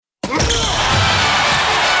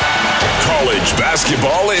College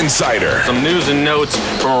Basketball Insider. Some news and notes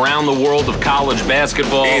from around the world of college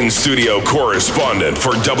basketball. In-studio correspondent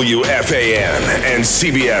for WFAN and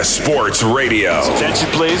CBS Sports Radio. Attention,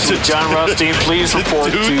 please. John Rothstein, please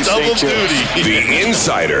report to St. Joe's. The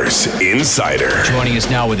Insider's Insider. Joining us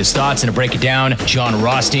now with his thoughts and to break it down, John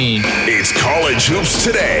Rothstein. It's College Hoops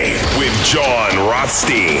Today with John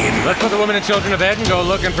Rothstein. Let's put the women and children to bed and go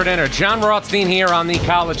looking for dinner. John Rothstein here on the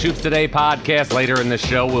College Hoops Today podcast. Later in the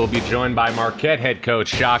show, we'll be joined by Marquette head coach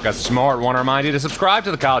Shaka Smart. Want to remind you to subscribe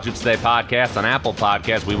to the College Hoops Today podcast on Apple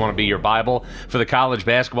Podcasts. We want to be your Bible for the college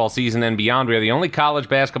basketball season and beyond. We are the only college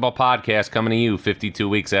basketball podcast coming to you 52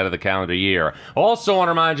 weeks out of the calendar year. Also want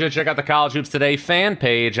to remind you to check out the College Hoops Today fan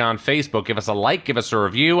page on Facebook. Give us a like, give us a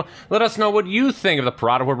review. Let us know what you think of the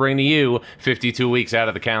product we're bringing to you 52 weeks out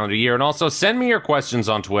of the calendar year. And also send me your questions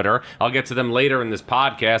on Twitter. I'll get to them later in this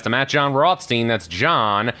podcast. I'm at John Rothstein. That's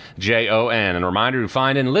John, J-O-N. And a reminder to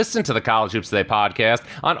find and listen to the College Hoops Today podcast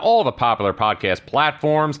on all the popular podcast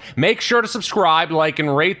platforms. Make sure to subscribe, like,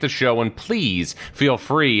 and rate the show. And please feel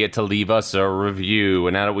free to leave us a review.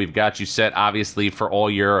 And now that we've got you set, obviously, for all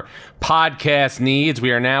your podcast needs,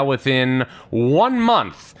 we are now within 1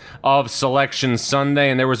 month of Selection Sunday,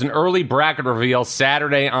 and there was an early bracket reveal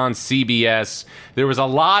Saturday on CBS. There was a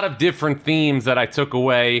lot of different themes that I took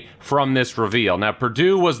away from this reveal. Now,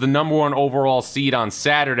 Purdue was the number one overall seed on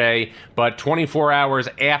Saturday, but 24 hours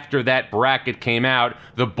after that bracket came out,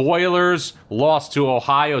 the Boilers lost to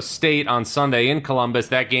Ohio State on Sunday in Columbus.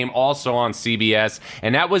 That game also on CBS,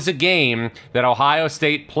 and that was a game that Ohio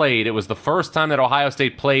State played. It was the first time that Ohio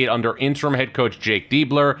State played under interim head coach Jake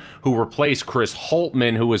Diebler, who replaced Chris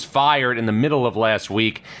Holtmann, who was fired in the middle of last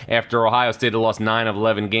week after Ohio State had lost 9 of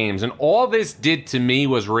 11 games. And all this did to me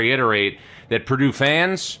was reiterate that Purdue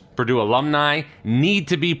fans, Purdue alumni, need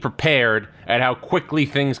to be prepared at how quickly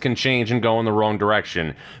things can change and go in the wrong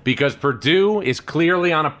direction. Because Purdue is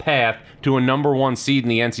clearly on a path to a number one seed in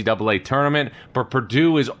the NCAA Tournament, but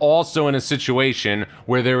Purdue is also in a situation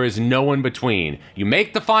where there is no in between. You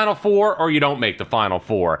make the Final Four or you don't make the Final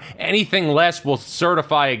Four. Anything less will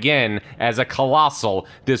certify again as a colossal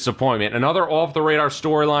disappointment. Another off-the-radar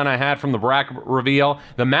storyline I had from the bracket reveal,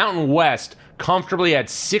 the Mountain West comfortably had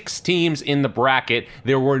 6 teams in the bracket.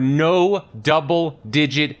 There were no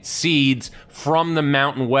double-digit seeds from the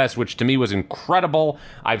Mountain West, which to me was incredible.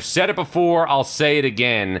 I've said it before, I'll say it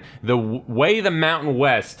again. The way the Mountain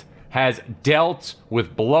West has dealt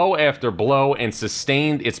with blow after blow and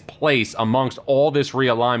sustained its place amongst all this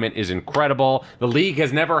realignment is incredible. The league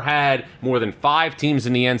has never had more than 5 teams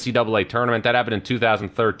in the NCAA tournament. That happened in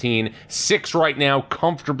 2013. 6 right now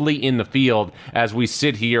comfortably in the field as we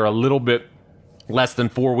sit here a little bit less than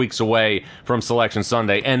 4 weeks away from Selection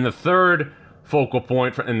Sunday. And the third focal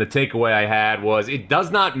point and the takeaway I had was it does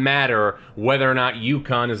not matter whether or not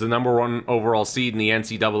UConn is the number one overall seed in the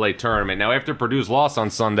NCAA tournament. Now, after Purdue's loss on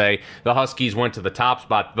Sunday, the Huskies went to the top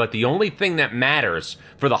spot, but the only thing that matters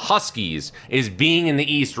for the Huskies is being in the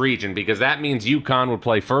East region, because that means UConn would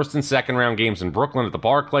play first and second round games in Brooklyn at the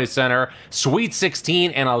Barclays Center, Sweet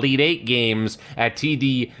 16 and Elite 8 games at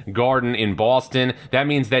TD Garden in Boston. That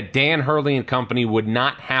means that Dan Hurley and company would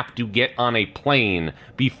not have to get on a plane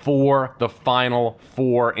before the Final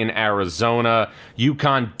Four in Arizona.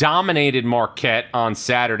 UConn dominated Marquette on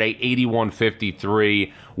Saturday,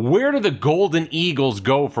 81-53. Where do the Golden Eagles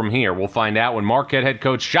go from here? We'll find out when Marquette head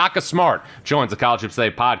coach Shaka Smart joins the College Hoops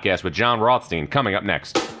Today podcast with John Rothstein coming up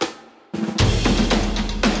next.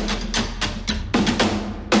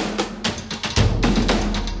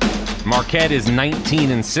 Marquette is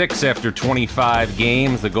 19-6 after 25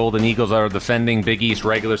 games. The Golden Eagles are defending Big East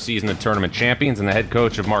regular season and tournament champions, and the head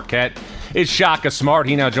coach of Marquette is Shaka Smart.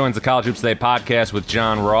 He now joins the College Hoops Today podcast with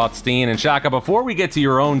John Rothstein. And Shaka, before we get to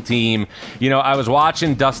your own team, I was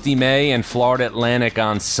watching Dusty May and Florida Atlantic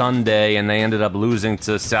on Sunday, and they ended up losing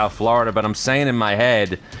to South Florida. But I'm saying in my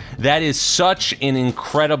head, that is such an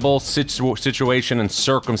incredible situation and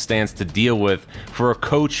circumstance to deal with for a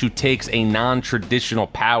coach who takes a non-traditional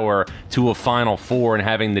power to a Final Four and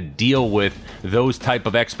having to deal with those type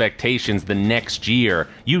of expectations the next year.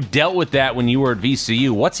 You dealt with that when you were at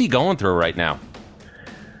VCU. What's he going through right now?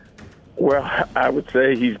 Well, I would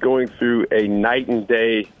say he's going through a night and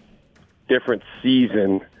day different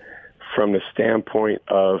season from the standpoint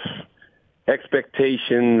of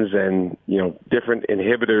expectations and, different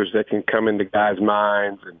inhibitors that can come into guys'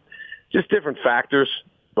 minds and just different factors.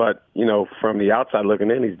 But, from the outside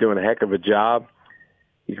looking in, he's doing a heck of a job.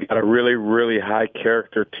 He's got a really, really high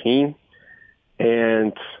character team.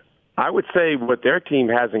 And I would say what their team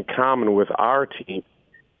has in common with our team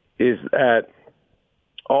is that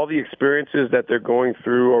all the experiences that they're going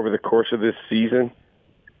through over the course of this season,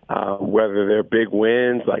 whether they're big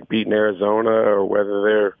wins like beating Arizona or whether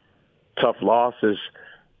they're tough losses.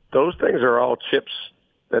 Those things are all chips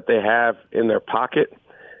that they have in their pocket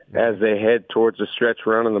as they head towards the stretch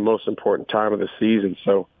run in the most important time of the season.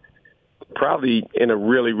 So probably in a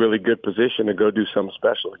really, really good position to go do something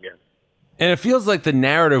special again. And it feels like the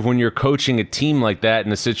narrative when you're coaching a team like that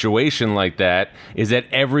in a situation like that is that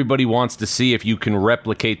everybody wants to see if you can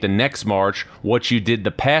replicate the next March what you did the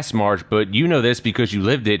past March. But you know this because you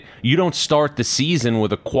lived it. You don't start the season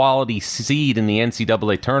with a quality seed in the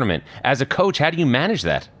NCAA tournament. As a coach, how do you manage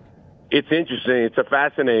that? It's interesting. It's a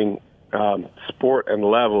fascinating sport and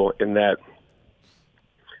level in that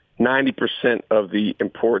 90% of the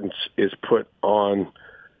importance is put on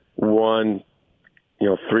one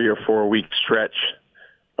 3 or 4 week stretch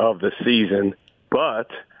of the season, but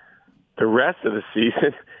the rest of the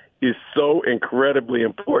season is so incredibly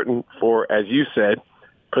important for, as you said,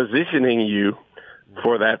 positioning you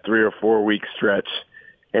for that 3 or 4 week stretch.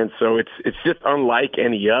 And so it's just unlike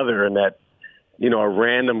any other in that, a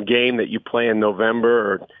random game that you play in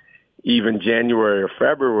November or even January or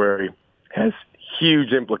February has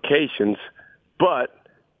huge implications, but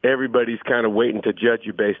everybody's kind of waiting to judge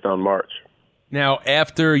you based on March. Now,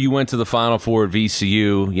 after you went to the Final Four at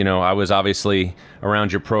VCU, I was obviously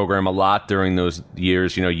around your program a lot during those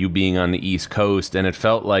years, you being on the East Coast, and it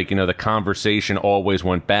felt like, the conversation always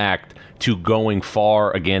went back to going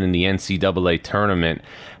far again in the NCAA tournament.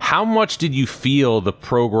 How much did you feel the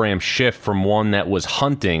program shift from one that was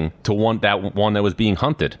hunting to one that was being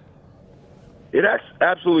hunted? It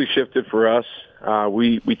absolutely shifted for us.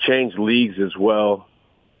 We changed leagues as well.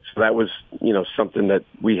 So that was, something that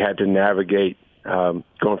we had to navigate going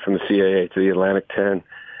from the CAA to the Atlantic 10.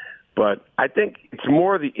 But I think it's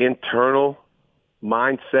more the internal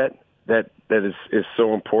mindset that is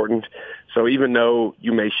so important. So even though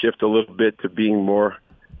you may shift a little bit to being more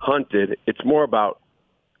hunted, it's more about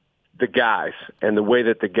the guys and the way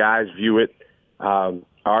that the guys view it.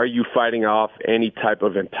 Are you fighting off any type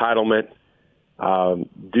of entitlement?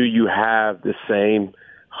 Do you have the same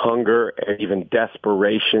hunger and even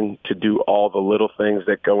desperation to do all the little things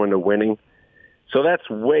that go into winning? So that's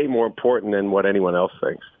way more important than what anyone else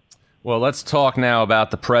thinks. Well, let's talk now about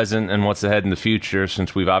the present and what's ahead in the future,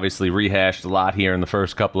 since we've obviously rehashed a lot here in the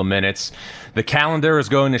first couple of minutes. The calendar is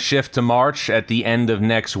going to shift to March at the end of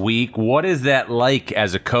next week. What is that like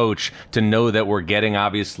as a coach to know that we're getting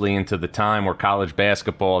obviously into the time where college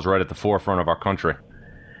basketball is right at the forefront of our country?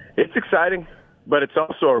 It's exciting, but it's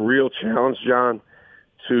also a real challenge, John,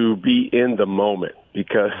 to be in the moment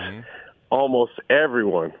because almost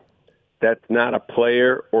everyone that's not a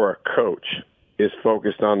player or a coach is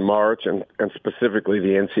focused on March and specifically the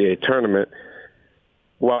NCAA tournament,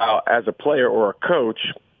 while as a player or a coach,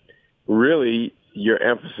 really your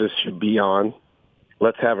emphasis should be on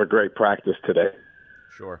let's have a great practice today.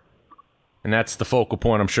 Sure. And that's the focal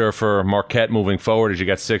point, I'm sure, for Marquette moving forward as you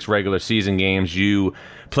got 6 regular season games. You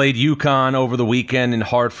played UConn over the weekend in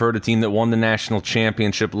Hartford, a team that won the national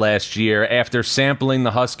championship last year. After sampling the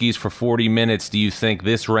Huskies for 40 minutes, do you think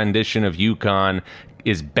this rendition of UConn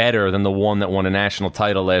is better than the one that won a national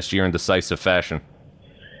title last year in decisive fashion?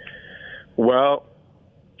 Well,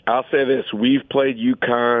 I'll say this. We've played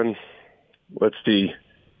UConn,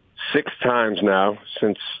 6 times now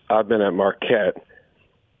since I've been at Marquette.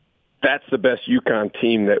 That's the best UConn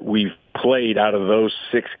team that we've played out of those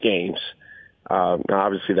 6 games. Now,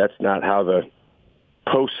 obviously, that's not how the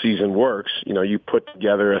postseason works. You put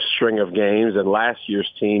together a string of games, and last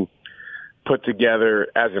year's team put together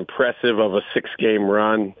as impressive of a 6-game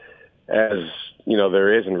run as,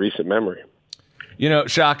 there is in recent memory.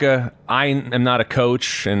 Shaka, I am not a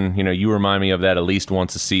coach, and, you remind me of that at least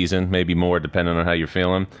once a season, maybe more depending on how you're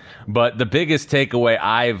feeling. But the biggest takeaway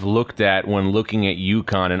I've looked at when looking at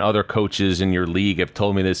UConn, and other coaches in your league have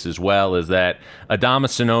told me this as well, is that Adama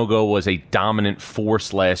Sanogo was a dominant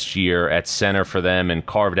force last year at center for them and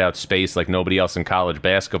carved out space like nobody else in college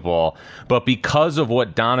basketball. But because of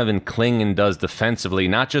what Donovan Clingan does defensively,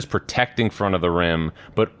 not just protecting front of the rim,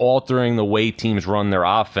 but altering the way teams run their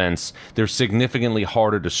offense, they're significantly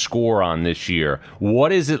harder to score on this year.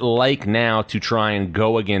 What is it like now to try and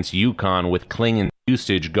go against UConn with Clingan's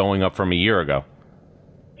usage going up from a year ago?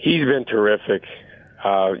 He's been terrific.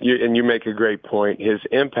 And you make a great point. His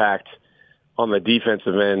impact on the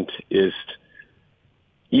defensive end is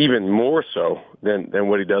even more so than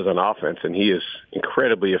what he does on offense. And he is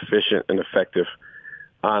incredibly efficient and effective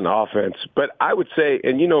on offense. But I would say,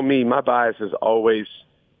 and me, my bias is always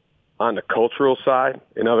on the cultural side.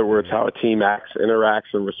 In other words, how a team acts,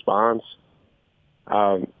 interacts, and responds.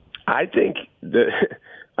 I think that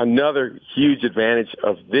another huge advantage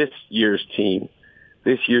of this year's team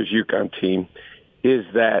this year's UConn team is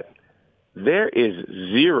that there is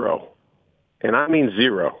zero, and I mean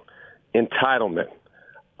zero, entitlement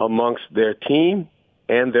amongst their team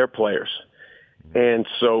and their players. And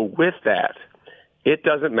so with that, it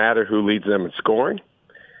doesn't matter who leads them in scoring.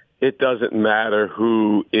 It doesn't matter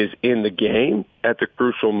who is in the game at the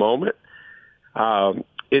crucial moment.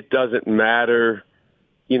 It doesn't matter,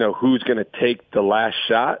 who's going to take the last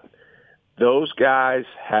shot. Those guys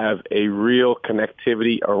have a real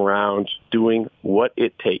connectivity around doing what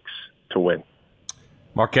it takes to win.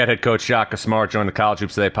 Marquette head coach Shaka Smart joined the College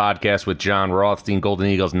Hoops Today podcast with John Rothstein. Golden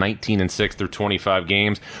Eagles 19-6 through 25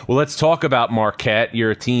 games. Well, let's talk about Marquette.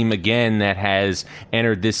 You're a team, again, that has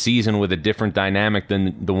entered this season with a different dynamic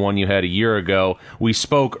than the one you had a year ago. We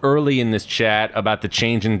spoke early in this chat about the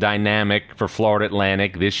change in dynamic for Florida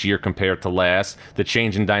Atlantic this year compared to last, the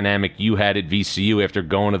change in dynamic you had at VCU after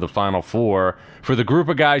going to the Final Four. For the group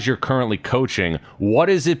of guys you're currently coaching, what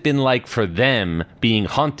has it been like for them being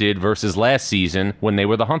hunted versus last season when they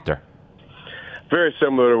were the hunter? Very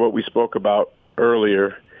similar to what we spoke about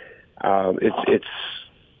earlier.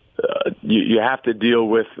 You have to deal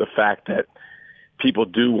with the fact that people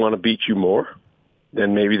do want to beat you more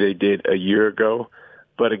than maybe they did a year ago.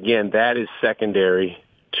 But again, that is secondary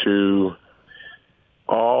to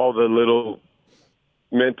all the little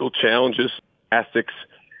mental challenges, gymnastics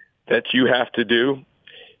that you have to do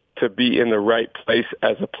to be in the right place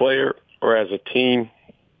as a player or as a team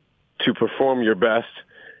to perform your best,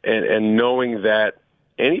 and knowing that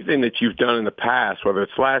anything that you've done in the past, whether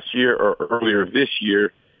it's last year or earlier this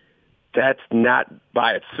year, that's not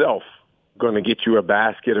by itself going to get you a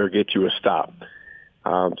basket or get you a stop.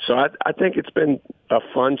 So I think it's been a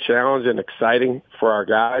fun challenge and exciting for our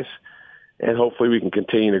guys, and hopefully we can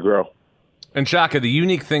continue to grow. And Shaka, the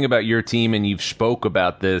unique thing about your team, and you've spoke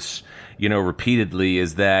about this, repeatedly,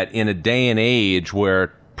 is that in a day and age where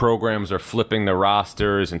programs are flipping the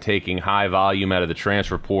rosters and taking high volume out of the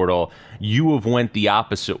transfer portal, you have went the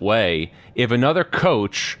opposite way. If another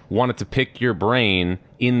coach wanted to pick your brain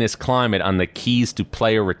in this climate on the keys to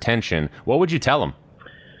player retention, what would you tell them?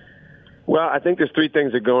 Well, I think there's three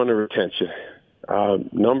things that go into retention.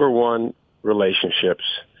 Number one, relationships.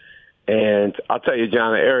 And I'll tell you,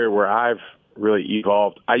 John, the area where I've really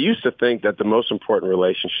evolved, I used to think that the most important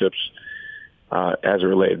relationships as it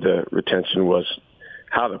related to retention was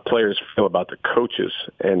how the players feel about the coaches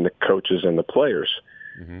and the coaches and the players.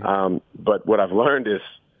 Mm-hmm. But what I've learned is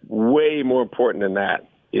way more important than that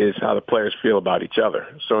is how the players feel about each other.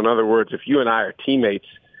 So in other words, if you and I are teammates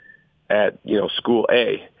at, school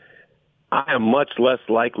A, I am much less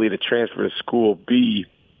likely to transfer to school B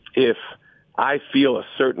if I feel a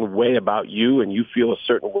certain way about you and you feel a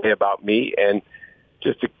certain way about me. And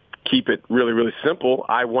just to keep it really, really simple,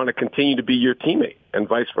 I want to continue to be your teammate and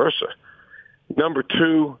vice versa. Number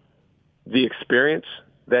two, the experience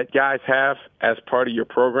that guys have as part of your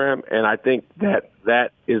program. And I think that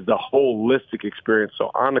is the holistic experience.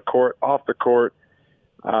 So on the court, off the court,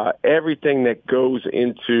 everything that goes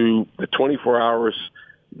into the 24 hours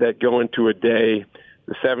that go into a day,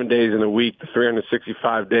 the 7 days in a week, the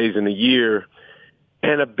 365 days in a year.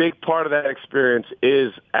 And a big part of that experience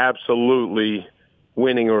is absolutely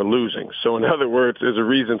winning or losing. So in other words, there's a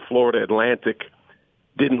reason Florida Atlantic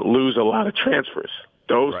didn't lose a lot of transfers.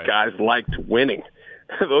 Those guys liked winning.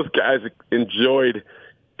 Those guys enjoyed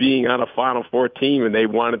being on a Final Four team, and they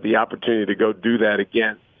wanted the opportunity to go do that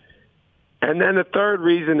again. And then the third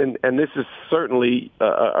reason, and this is certainly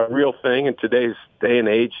a real thing in today's day and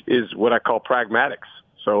age, is what I call pragmatics.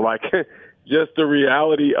 So like just the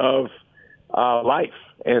reality of life.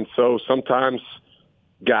 And so sometimes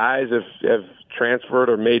guys have transferred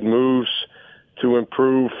or made moves to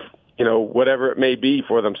improve, whatever it may be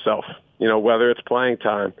for themselves, whether it's playing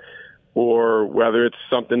time or whether it's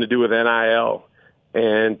something to do with NIL.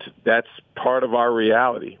 And that's part of our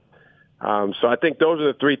reality. So I think those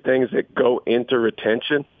are the three things that go into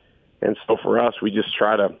retention. And so for us, we just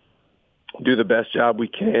try to do the best job we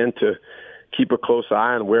can to keep a close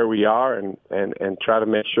eye on where we are and try to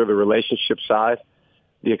make sure the relationship side,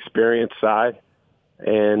 the experience side,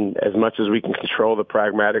 and as much as we can control the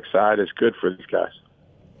pragmatic side is good for these guys.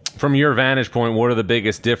 From your vantage point, what are the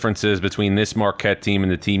biggest differences between this Marquette team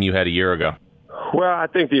and the team you had a year ago? Well, I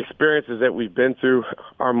think the experiences that we've been through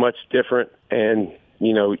are much different. And,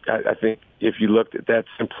 I think if you looked at that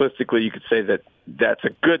simplistically, you could say that that's a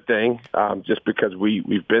good thing just because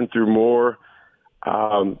we've been through more.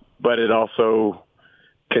 But it also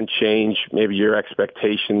can change maybe your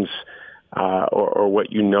expectations or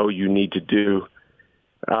what you need to do.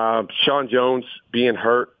 Sean Jones being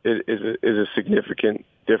hurt is a significant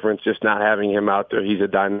difference, just not having him out there. He's a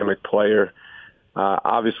dynamic player.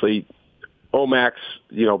 Obviously, Omax,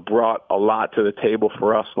 brought a lot to the table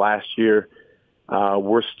for us last year.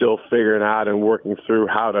 We're still figuring out and working through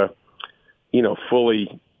how to,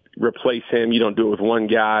 fully replace him. You don't do it with one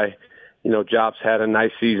guy. Jobs had a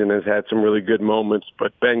nice season, has had some really good moments,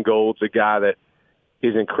 but Ben Gold's a guy that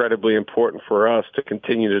is incredibly important for us to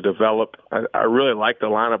continue to develop. I really like the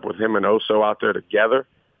lineup with him and Oso out there together.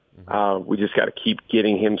 We just got to keep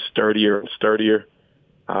getting him sturdier and sturdier.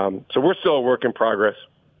 So we're still a work in progress.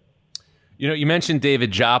 You mentioned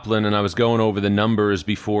David Joplin, and I was going over the numbers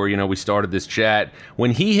before, we started this chat.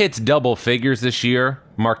 When he hits double figures this year,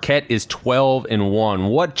 Marquette is 12-1.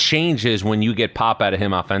 What changes when you get pop out of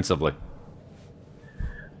him offensively?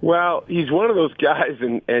 Well, he's one of those guys,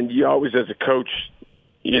 and you always, as a coach,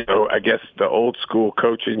 I guess the old school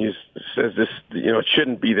coaching says this, it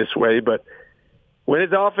shouldn't be this way, but when his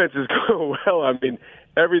offense is going well, I mean,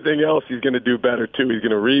 everything else he's going to do better too. He's going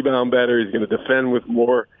to rebound better. He's going to defend with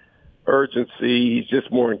more urgency. He's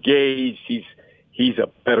just more engaged. He's a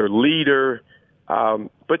better leader.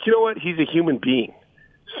 But you know what? He's a human being.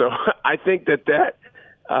 So I think that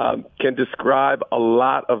can describe a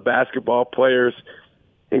lot of basketball players,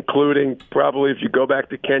 including probably, if you go back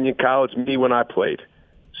to Kenyon College, me when I played.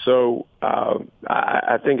 So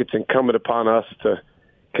I think it's incumbent upon us to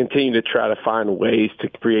continue to try to find ways to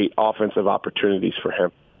create offensive opportunities for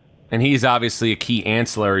him. And he's obviously a key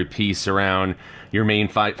ancillary piece around your main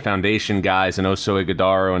foundation guys, and Oso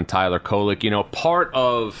Ighodaro and Tyler Kolek. Part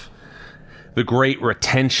of the great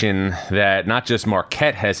retention that not just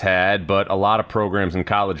Marquette has had, but a lot of programs in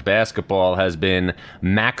college basketball has been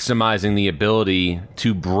maximizing the ability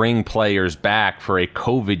to bring players back for a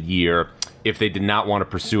COVID year if they did not want to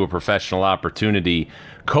pursue a professional opportunity.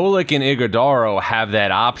 Kolek and Ighodaro have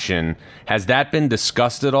that option. Has that been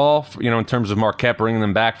discussed at all, in terms of Marquette bringing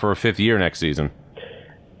them back for a fifth year next season?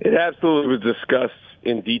 It absolutely was discussed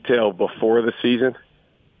in detail before the season.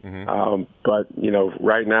 Mm-hmm. But,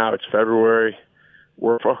 right now it's February.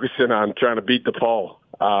 We're focusing on trying to beat DePaul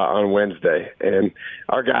on Wednesday. And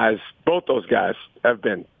our guys, both those guys, have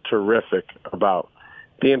been terrific about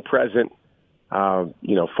being present,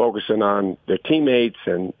 focusing on their teammates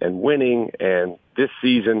and winning. And this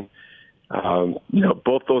season,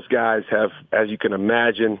 both those guys have, as you can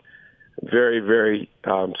imagine, very, very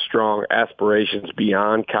strong aspirations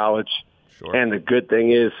beyond college. Sure. And the good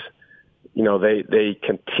thing is, they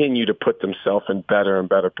continue to put themselves in better and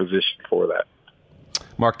better position for that.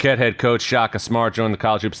 Marquette head coach Shaka Smart joined the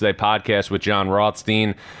College Hoops Today podcast with John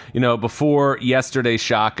Rothstein. Before yesterday,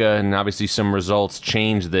 Shaka, and obviously some results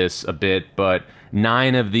changed this a bit, but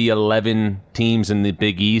 9 of the 11 teams in the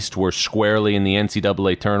Big East were squarely in the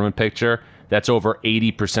NCAA tournament picture. That's over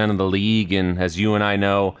 80% of the league, and as you and I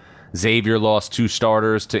know, Xavier lost 2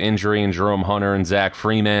 starters to injury in Jerome Hunter and Zach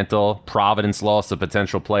Fremantle. Providence lost a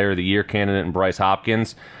potential player of the year candidate in Bryce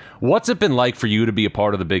Hopkins. What's it been like for you to be a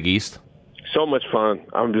part of the Big East? So much fun.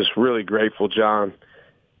 I'm just really grateful, John.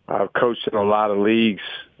 I've coached in a lot of leagues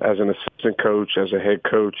as an assistant coach, as a head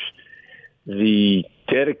coach. The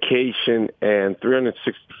dedication and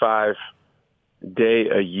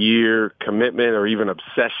 365-day-a-year commitment or even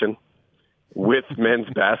obsession with men's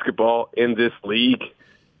basketball in this league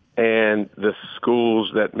and the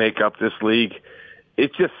schools that make up this league,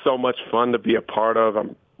 it's just so much fun to be a part of.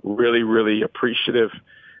 I'm really, really appreciative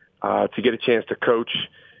to get a chance to coach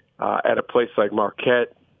at a place like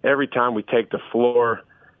Marquette. Every time we take the floor,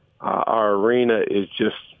 our arena is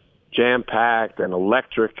just jam-packed and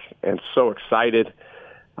electric and so excited.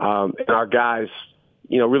 And our guys,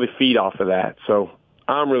 really feed off of that. So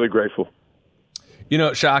I'm really grateful.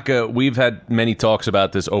 Shaka, we've had many talks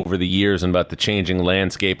about this over the years and about the changing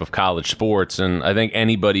landscape of college sports. And I think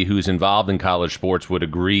anybody who's involved in college sports would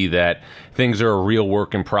agree that things are a real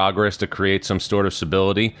work in progress to create some sort of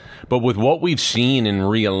stability. But with what we've seen in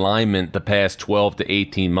realignment the past 12 to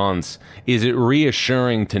 18 months, is it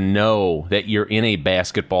reassuring to know that you're in a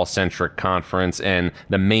basketball-centric conference and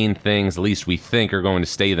the main things, at least we think, are going to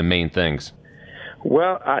stay the main things?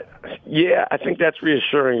 Well, I think that's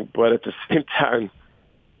reassuring. But at the same time,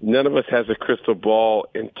 none of us has a crystal ball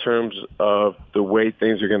in terms of the way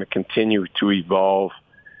things are going to continue to evolve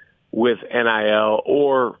with NIL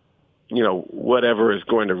or, whatever is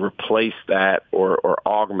going to replace that or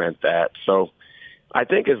augment that. So I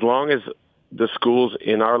think as long as the schools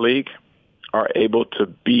in our league are able to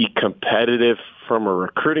be competitive from a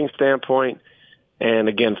recruiting standpoint and,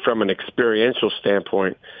 again, from an experiential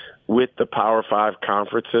standpoint with the Power 5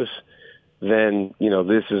 conferences, then,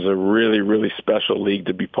 this is a really, really special league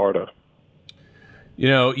to be part of.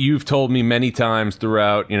 You've told me many times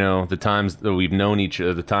throughout, the times that we've known each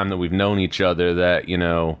other, the time that we've known each other that,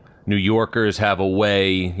 New Yorkers have a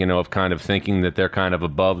way, of kind of thinking that they're kind of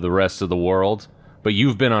above the rest of the world. But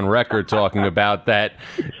you've been on record talking about that,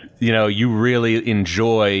 you really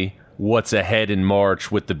enjoy what's ahead in March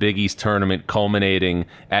with the Big East tournament culminating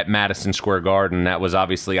at Madison Square Garden. That was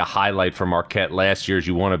obviously a highlight for Marquette last year as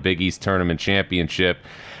you won a Big East tournament championship.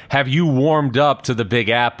 Have you warmed up to the Big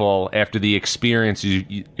Apple after the experiences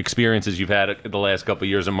you've had the last couple of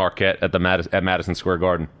years at Marquette at Madison Square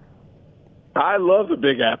Garden? I love the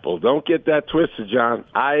Big Apple. Don't get that twisted, John.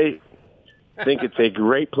 I think it's a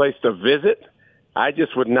great place to visit. I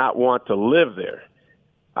just would not want to live there.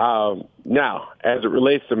 Now, as it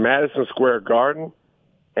relates to Madison Square Garden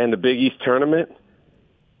and the Big East tournament,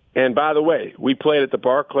 and by the way, we played at the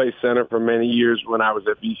Barclays Center for many years when I was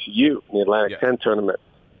at VCU in the Atlantic 10 tournament.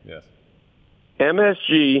 Yes.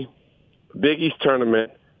 MSG, Big East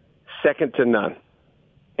tournament, second to none.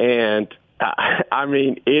 And,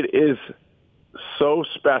 it is so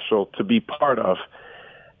special to be part of.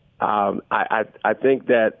 I think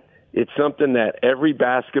that it's something that every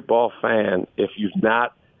basketball fan, if you've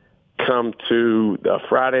not come to the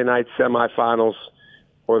Friday night semifinals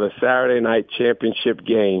or the Saturday night championship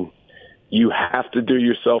game, you have to do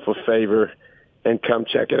yourself a favor and come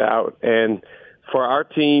check it out. And for our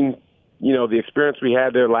team, the experience we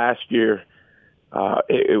had there last year,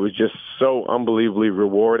 it was just so unbelievably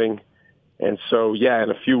rewarding. And so, in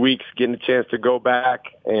a few weeks, getting a chance to go back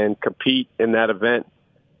and compete in that event,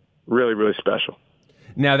 really, really special.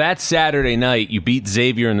 Now, that Saturday night, you beat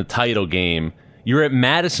Xavier in the title game. You're at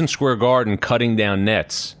Madison Square Garden cutting down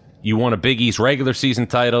nets. You won a Big East regular season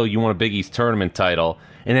title. You won a Big East tournament title.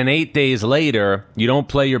 And then 8 days later, you don't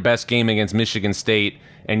play your best game against Michigan State,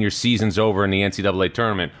 and your season's over in the NCAA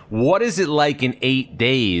tournament. What is it like in 8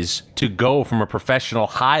 days to go from a professional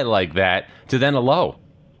high like that to then a low?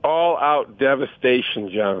 All-out devastation,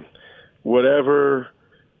 John. Whatever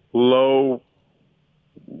low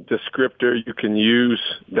descriptor you can use,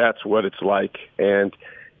 that's what it's like. And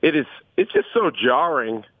it's just so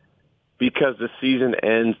jarring because the season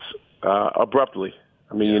ends abruptly.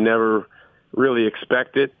 You never really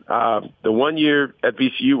expect it. The one year at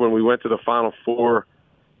VCU when we went to the Final Four,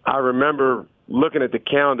 I remember looking at the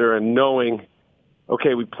calendar and knowing,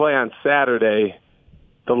 okay, we play on Saturday.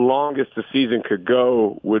 The longest the season could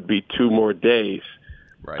go would be 2 more days.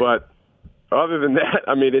 Right. But other than that,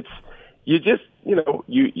 you just,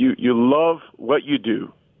 you love what you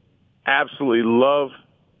do. Absolutely love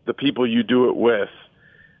the people you do it with.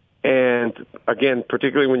 And again,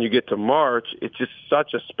 particularly when you get to March, it's just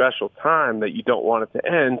such a special time that you don't want it to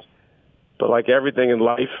end. But like everything in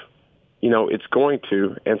life, it's going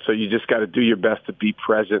to. And so you just got to do your best to be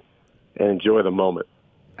present and enjoy the moment.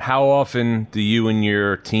 How often do you and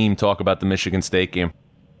your team talk about the Michigan State game?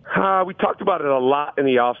 We talked about it a lot in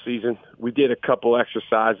the off season. We did a couple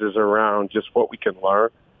exercises around just what we can learn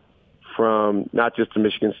from not just the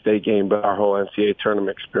Michigan State game, but our whole NCAA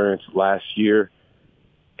tournament experience last year.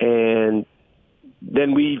 And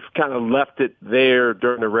then we've kind of left it there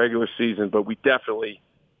during the regular season, but we definitely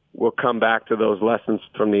will come back to those lessons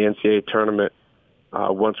from the NCAA tournament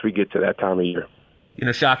once we get to that time of year.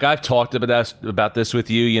 Shaka, I've talked about this with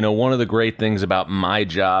you. One of the great things about my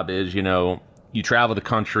job is, you travel the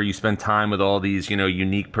country, you spend time with all these,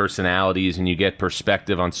 unique personalities, and you get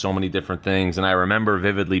perspective on so many different things. And I remember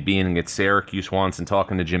vividly being at Syracuse once and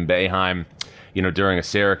talking to Jim Boeheim, during a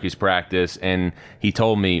Syracuse practice. And he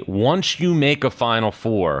told me, once you make a Final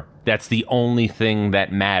Four, that's the only thing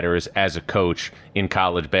that matters as a coach in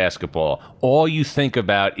college basketball. All you think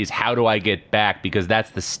about is how do I get back, because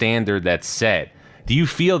that's the standard that's set. Do you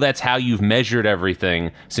feel that's how you've measured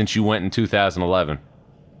everything since you went in 2011?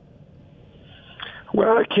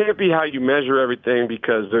 Well, it can't be how you measure everything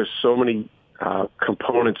because there's so many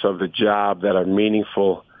components of the job that are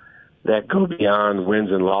meaningful that go beyond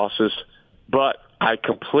wins and losses. But I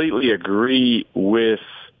completely agree with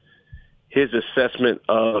his assessment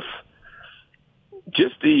of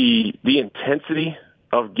just the intensity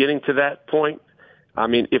of getting to that point.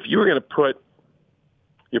 If you were going to put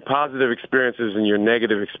your positive experiences and your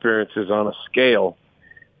negative experiences on a scale,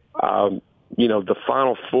 the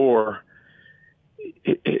Final Four,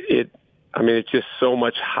 it's just so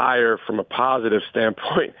much higher from a positive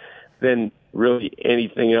standpoint than really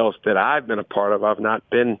anything else that I've been a part of. I've not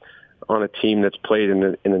been on a team that's played in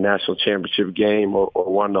the national championship game or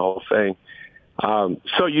won the whole thing.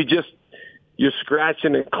 So you're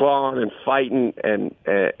scratching and clawing and fighting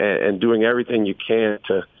and doing everything you can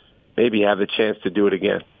to maybe have the chance to do it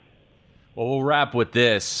again. Well, we'll wrap with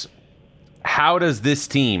this. How does this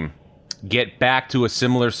team get back to a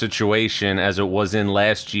similar situation as it was in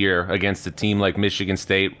last year against a team like Michigan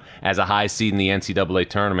State as a high seed in the NCAA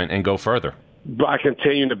tournament and go further? By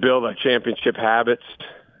continuing to build our championship habits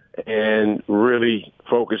and really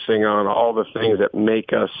focusing on all the things that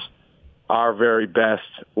make us our very best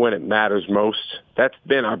when it matters most. That's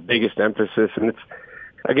been our biggest emphasis. And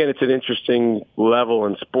it's an interesting level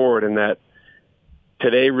in sport in that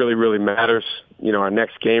today really, really matters. You know, our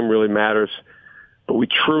next game really matters. But we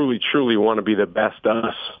truly, truly want to be the best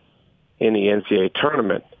us in the NCAA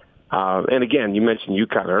tournament. And again, you mentioned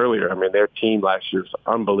UConn earlier. I mean, their team last year is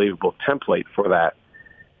an unbelievable template for that.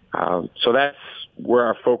 So that's where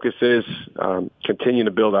our focus is, continue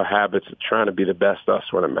to build our habits of trying to be the best us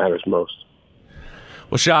when it matters most.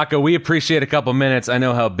 Well, Shaka, we appreciate a couple minutes. I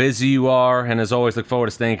know how busy you are, and as always, look forward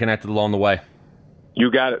to staying connected along the way.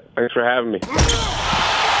 You got it. Thanks for having me.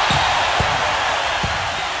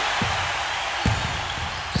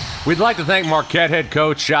 We'd like to thank Marquette head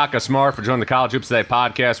coach Shaka Smart for joining the College Hoops Today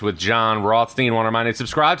podcast with John Rothstein. Want to remind you to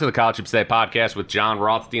subscribe to the College Hoops Today podcast with John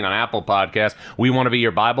Rothstein on Apple Podcasts. We want to be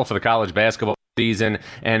your Bible for the college basketball season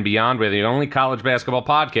and beyond. We're the only college basketball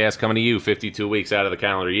podcast coming to you 52 weeks out of the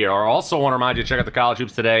calendar year. I also want to remind you to check out the College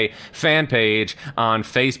Hoops Today fan page on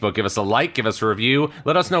Facebook. Give us a like, give us a review.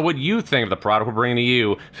 Let us know what you think of the product we're bringing to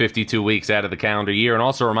you 52 weeks out of the calendar year. And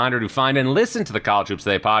also a reminder to find and listen to the College Hoops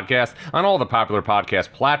Today podcast on all the popular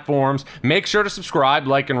podcast platforms. Make sure to subscribe,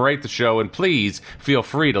 like, and rate the show. And please feel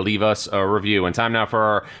free to leave us a review. And time now for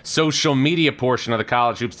our social media portion of the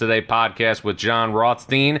College Hoops Today podcast with John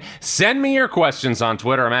Rothstein. Send me your questions on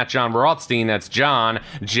Twitter. I'm at John Rothstein. That's John,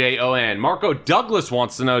 Jon. Marco Douglas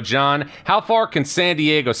wants to know, John, how far can San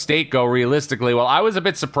Diego State go realistically? Well, I was a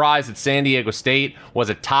bit surprised that San Diego State was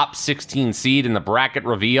a top 16 seed in the bracket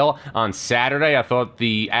reveal on Saturday. I thought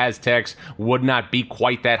the Aztecs would not be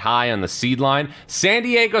quite that high on the seed line. San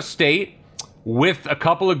Diego State, with a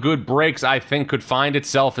couple of good breaks, I think could find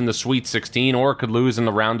itself in the Sweet 16 or could lose in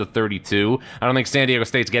the round of 32. I don't think San Diego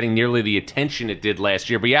State's getting nearly the attention it did last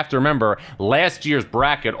year, but you have to remember, last year's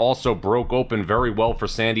bracket also broke open very well for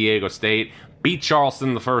San Diego State. Beat Charleston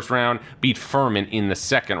in the first round, beat Furman in the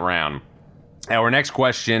second round. Our next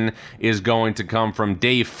question is going to come from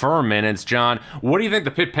Dave Furman. It's, John, what do you think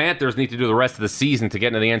the Pitt Panthers need to do the rest of the season to get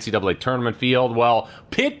into the NCAA tournament field? Well,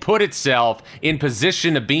 Pitt put itself in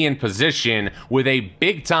position to be in position with a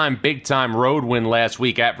big-time road win last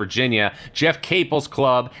week at Virginia. Jeff Capel's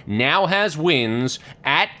club now has wins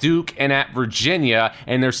at Duke and at Virginia,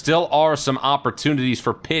 and there still are some opportunities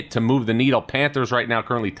for Pitt to move the needle. Panthers right now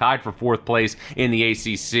currently tied for fourth place in the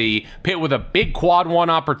ACC. Pitt with a big quad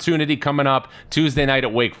one opportunity coming up Tuesday night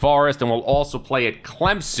at Wake Forest, and we'll also play at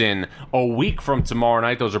Clemson a week from tomorrow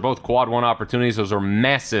night. Those are both quad one opportunities. Those are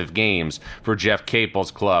massive games for Jeff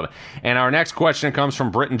Capel's club. And our next question comes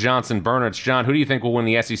from Britton Johnson Bernards. John, who do you think will win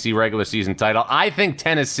the SEC regular season title? I think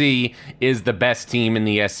Tennessee is the best team in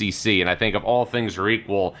the SEC, and I think if all things are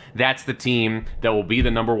equal, that's the team that will be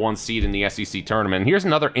the number one seed in the SEC tournament. And here's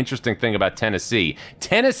another interesting thing about Tennessee.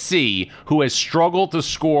 Tennessee, who has struggled to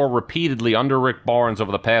score repeatedly under Rick Barnes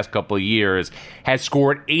over the past couple of years, has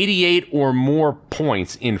scored 88 or more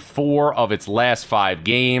points in 4 of its last 5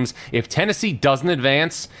 games. If Tennessee doesn't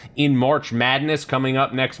advance in March Madness coming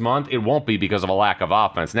up next month, it won't be because of a lack of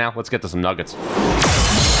offense. Now, let's get to some nuggets.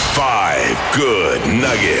 5 good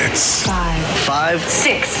nuggets. 5.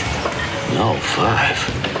 6. No,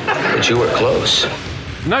 5. But you were close.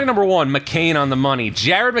 Nugget number 1, McCain on the money.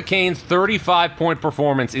 Jared McCain's 35-point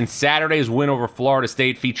performance in Saturday's win over Florida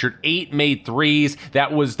State featured 8 made threes.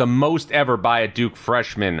 That was the most ever by a Duke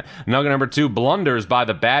freshman. Nugget number 2, blunders by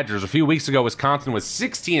the Badgers. A few weeks ago, Wisconsin was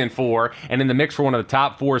 16-4 and in the mix for one of the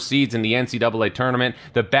top 4 seeds in the NCAA tournament.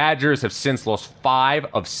 The Badgers have since lost 5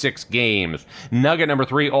 of 6 games. Nugget number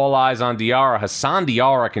 3, all eyes on Diarra. Hassan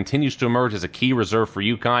Diarra continues to emerge as a key reserve for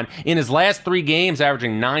UConn. In his last 3 games,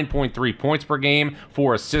 averaging 9.3 points per game,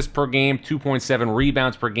 4 assists per game, 2.7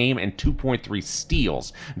 rebounds per game, and 2.3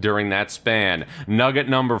 steals during that span. Nugget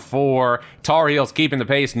number 4, Tar Heels keeping the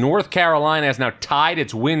pace. North Carolina has now tied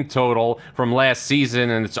its win total from last season,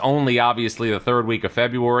 and it's only obviously the 3rd week of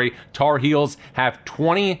February. Tar Heels have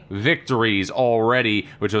 20 victories already,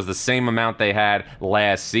 which was the same amount they had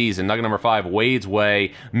last season. Nugget number 5, Wade's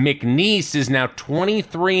way. McNeese is now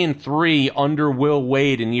 23-3 under Will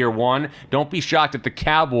Wade in year 1. Don't be shocked if the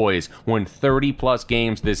Cowboys win 30-plus games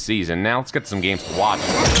this season. Now let's get some games to watch.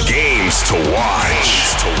 Games to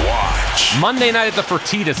watch. watch. Monday night at the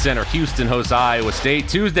Fertitta Center, Houston hosts Iowa State.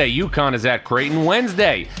 Tuesday, UConn is at Creighton.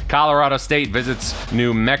 Wednesday, Colorado State visits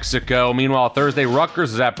New Mexico. Meanwhile, Thursday,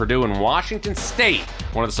 Rutgers is at Purdue, and Washington State,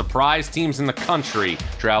 one of the surprise teams in the country,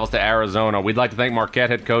 travels to Arizona. We'd like to thank Marquette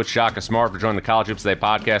head coach Shaka for joining the College Hoops Today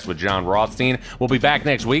podcast with John Rothstein. We'll be back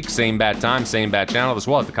next week, same bad time, same bad channel, as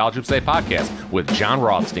well as the College Hoops Today podcast with John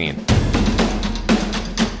Rothstein.